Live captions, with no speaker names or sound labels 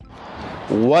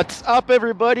What's up,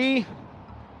 everybody?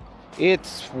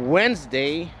 It's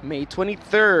Wednesday, May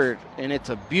 23rd, and it's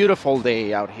a beautiful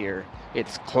day out here.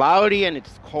 It's cloudy and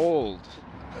it's cold.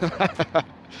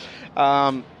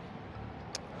 um,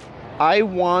 I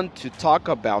want to talk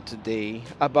about today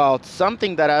about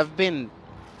something that I've been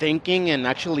thinking and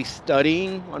actually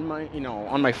studying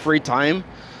on my free time,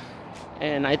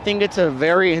 and I think it's a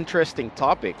very interesting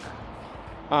topic.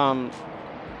 Um,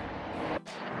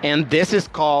 and this is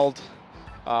called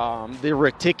the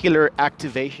reticular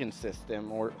activation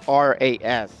system, or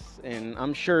RAS. And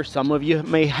I'm sure some of you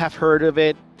may have heard of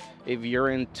it if you're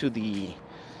into the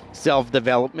self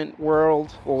development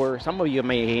world, or some of you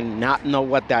may not know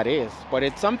what that is, but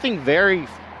it's something very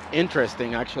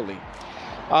interesting, actually.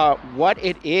 What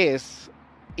it is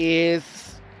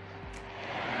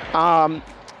um,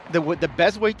 the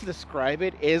best way to describe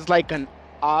it is like an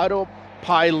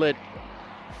autopilot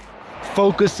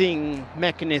focusing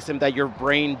mechanism that your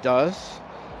brain does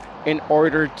in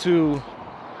order to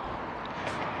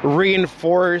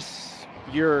reinforce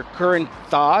your current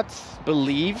thoughts,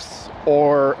 beliefs,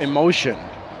 or emotion.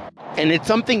 And it's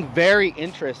something very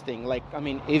interesting. Like, I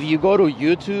mean, if you go to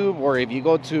YouTube, or if you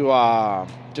go to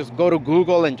just go to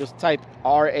Google and just type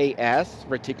RAS,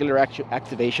 reticular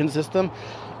activation system,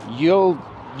 you'll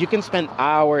you can spend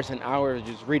hours and hours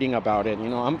just reading about it.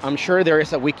 I'm sure there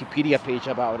is a Wikipedia page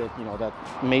about it,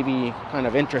 that may be kind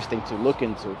of interesting to look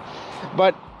into.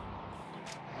 But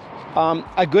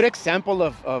a good example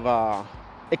of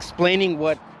explaining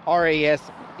what RAS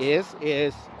is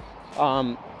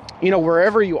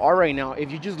wherever you are right now,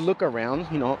 if you just look around,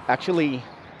 actually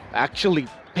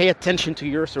pay attention to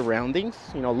your surroundings.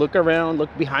 Look around, look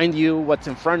behind you, what's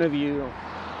in front of you,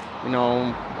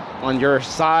 on your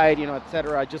side,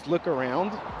 etc. Just look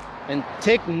around and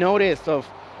take notice of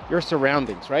your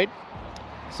surroundings, right?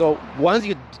 So once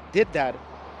you did that,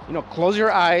 close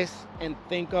your eyes and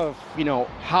think of,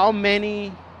 how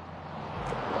many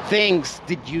things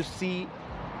did you see,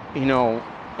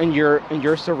 in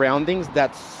your surroundings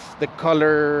that's the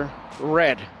color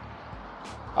red.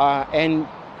 And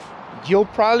you'll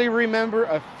probably remember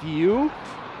a few,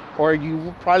 or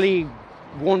you probably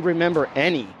won't remember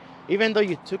any, even though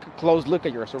you took a close look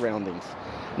at your surroundings.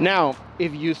 Now,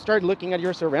 if you start looking at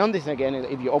your surroundings again,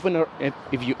 if you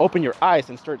open your eyes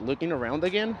and start looking around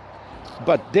again,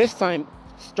 but this time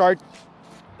start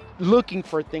looking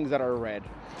for things that are red,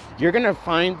 you're gonna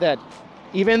find that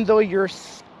even though you're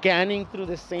scanning through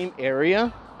the same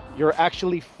area, you're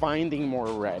actually finding more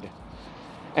red.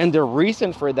 And the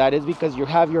reason for that is because you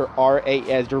have your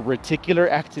RAS, your reticular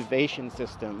activation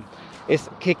system, is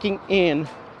kicking in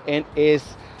and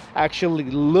is actually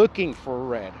looking for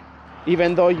red.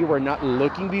 Even though you were not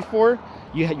looking before,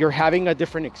 you're having a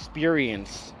different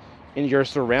experience in your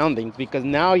surroundings, because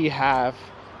now you have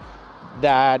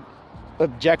that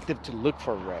objective to look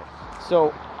for red.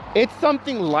 So it's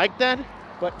something like that,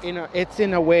 but it's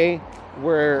in a way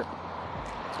where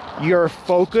your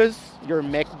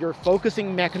your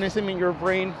focusing mechanism in your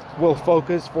brain will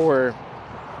focus for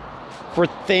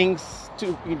things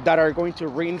that are going to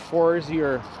reinforce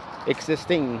your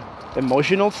existing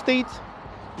emotional state,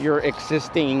 your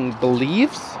existing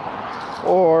beliefs,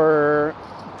 or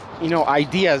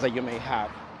ideas that you may have.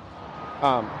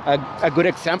 A good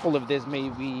example of this may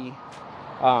be,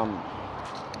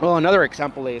 another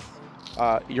example is,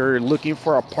 you're looking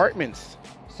for apartments.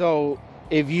 So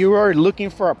if you are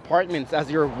looking for apartments as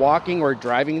you're walking or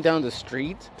driving down the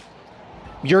street,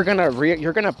 you're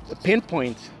gonna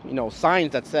pinpoint,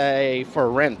 signs that say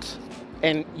for rent,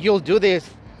 and you'll do this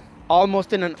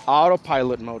almost in an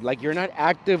autopilot mode. Like, you're not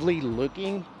actively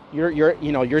looking.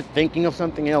 You're thinking of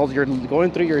something else. You're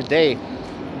going through your day,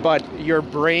 but your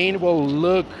brain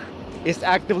is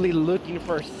actively looking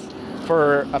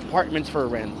for apartments for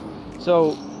rent.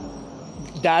 So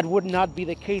that would not be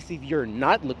the case if you're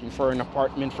not looking for an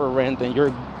apartment for rent and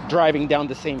you're driving down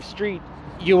the same street.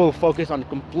 You will focus on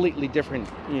completely different,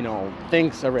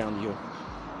 things around you.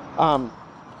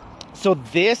 So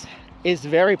this is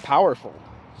very powerful,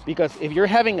 because if you're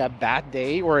having a bad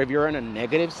day, or if you're in a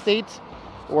negative state,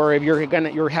 or if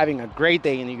you're having a great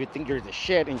day and you think you're the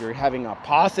shit and you're having a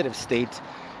positive state,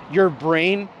 your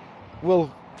brain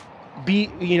will be,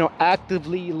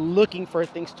 actively looking for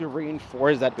things to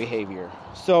reinforce that behavior.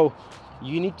 So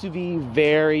you need to be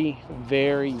very,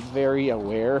 very, very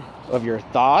aware of your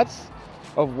thoughts,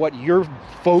 of what you're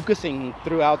focusing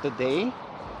throughout the day,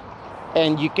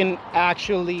 and you can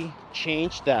actually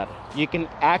change that. You can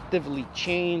actively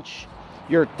change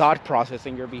your thought process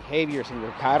and your behaviors and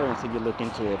your patterns if you look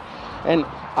into it. And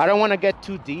I don't want to get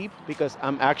too deep, because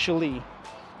I'm actually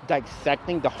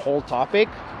dissecting the whole topic.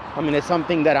 I mean, it's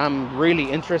something that I'm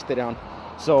really interested in.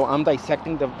 So I'm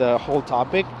dissecting the whole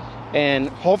topic, and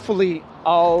hopefully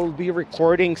I'll be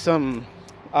recording some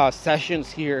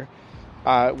sessions here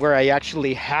where I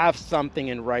actually have something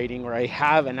in writing, or I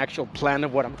have an actual plan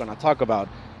of what I'm going to talk about.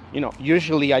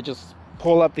 Usually I just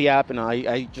pull up the app and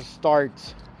I just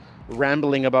start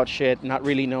rambling about shit, not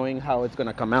really knowing how it's going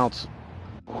to come out.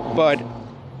 But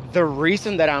the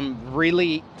reason that I'm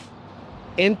really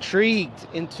intrigued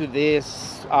into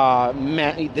this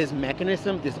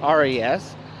mechanism, this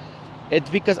RAS, it's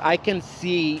because I can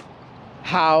see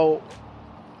how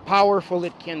powerful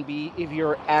it can be if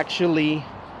you actually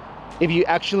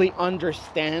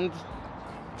understand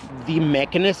the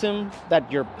mechanism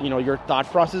that your thought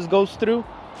process goes through,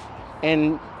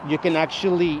 and you can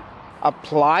actually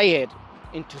apply it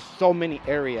into so many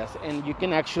areas, and you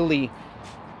can actually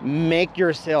make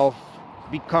yourself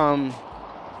become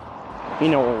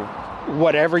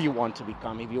whatever you want to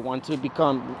become. If you want to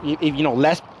become, if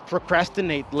less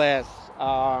procrastinate, less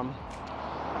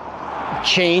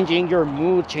changing your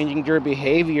mood, changing your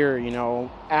behavior,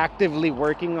 actively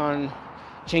working on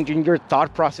changing your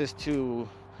thought process to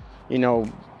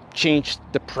change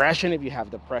depression if you have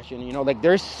depression. Like,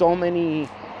 there's so many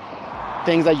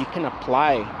things that you can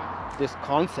apply this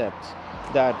concept,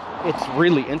 that it's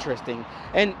really interesting.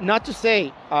 And not to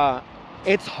say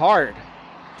it's hard.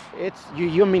 It's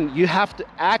you I mean, you have to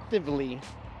actively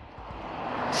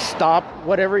stop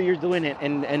whatever you're doing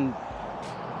and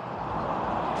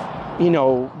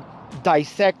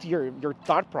dissect your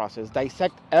thought process,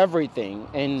 dissect everything,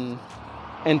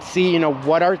 and see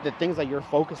what are the things that you're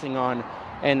focusing on,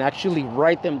 and actually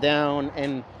write them down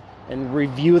and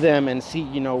review them, and see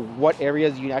what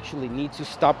areas you actually need to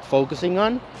stop focusing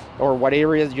on, or what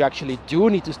areas you actually do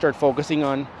need to start focusing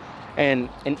on, and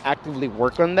actively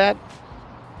work on that.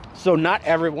 So not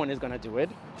everyone is going to do it.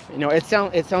 It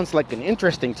sounds like an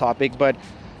interesting topic, but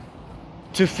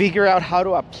to figure out how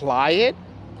to apply it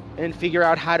and figure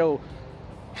out how to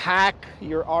hack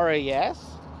your RAS,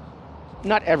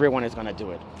 not everyone is going to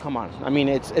do it. Come on. I mean,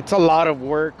 it's a lot of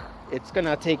work. It's going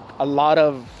to take a lot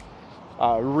of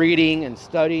reading and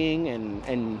studying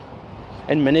and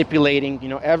manipulating.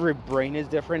 Every brain is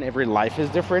different. Every life is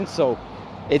different. So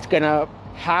it's going to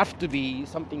have to be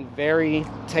something very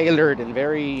tailored and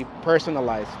very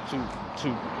personalized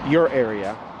to your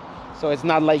area. So it's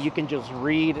not like you can just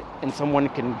read and someone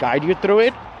can guide you through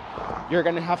it. You're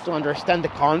going to have to understand the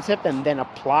concept and then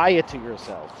apply it to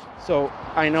yourself. So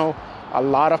I know a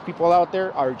lot of people out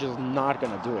there are just not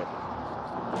going to do it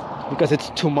because it's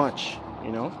too much.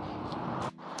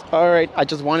 All right, I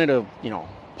just wanted to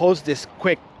post this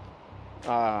quick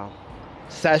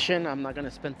session. I'm not going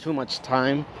to spend too much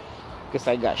time because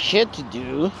I got shit to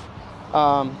do.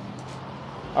 All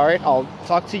right, I'll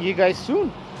talk to you guys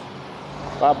soon.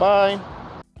 Bye bye.